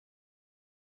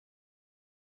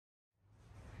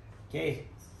Okay,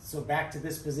 so back to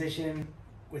this position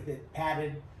with it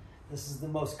padded. This is the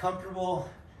most comfortable.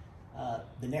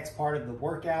 The next part of the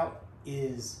workout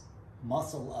is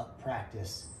muscle up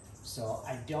practice. So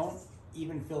I don't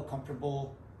even feel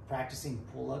comfortable practicing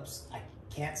pull-ups. I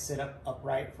can't sit up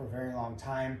upright for a very long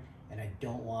time, and I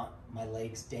don't want my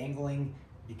legs dangling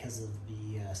because of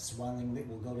the swelling that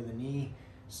will go to the knee.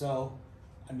 So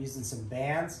I'm using some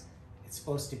bands. It's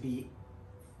supposed to be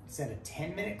set a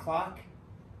 10-minute clock.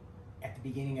 At the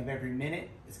beginning of every minute,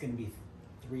 it's going to be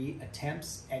 3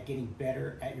 attempts at getting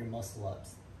better at your muscle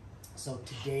ups. So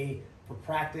today for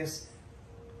practice,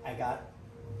 I got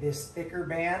this thicker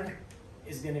band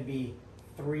is going to be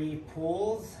 3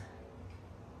 pulls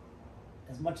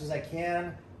as much as I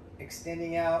can,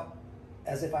 extending out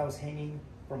as if I was hanging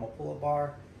from a pull-up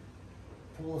bar.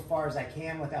 Pull as far as I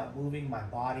can without moving my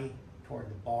body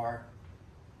toward the bar.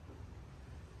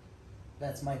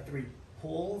 That's my 3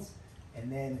 pulls.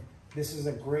 And then this is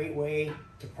a great way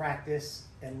to practice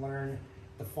and learn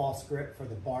the false grip for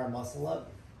the bar muscle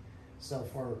up. So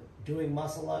for doing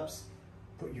muscle ups,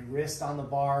 put your wrist on the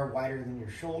bar wider than your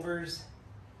shoulders.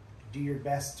 Do your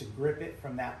best to grip it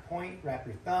from that point. Wrap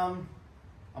your thumb.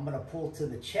 I'm gonna pull to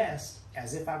the chest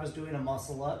as if I was doing a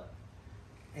muscle up,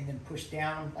 and then push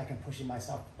down like I'm pushing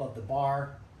myself above the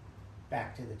bar,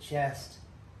 back to the chest,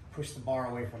 push the bar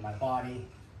away from my body.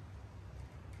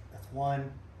 That's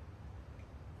 1.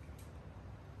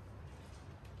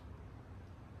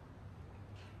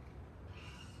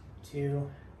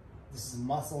 2. This is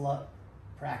muscle up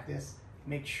practice.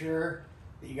 Make sure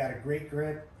that you got a great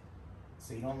grip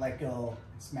so you don't let go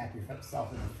and smack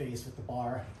yourself in the face with the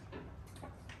bar.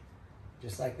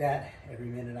 Just like that, every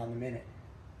minute on the minute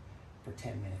for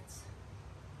 10 minutes.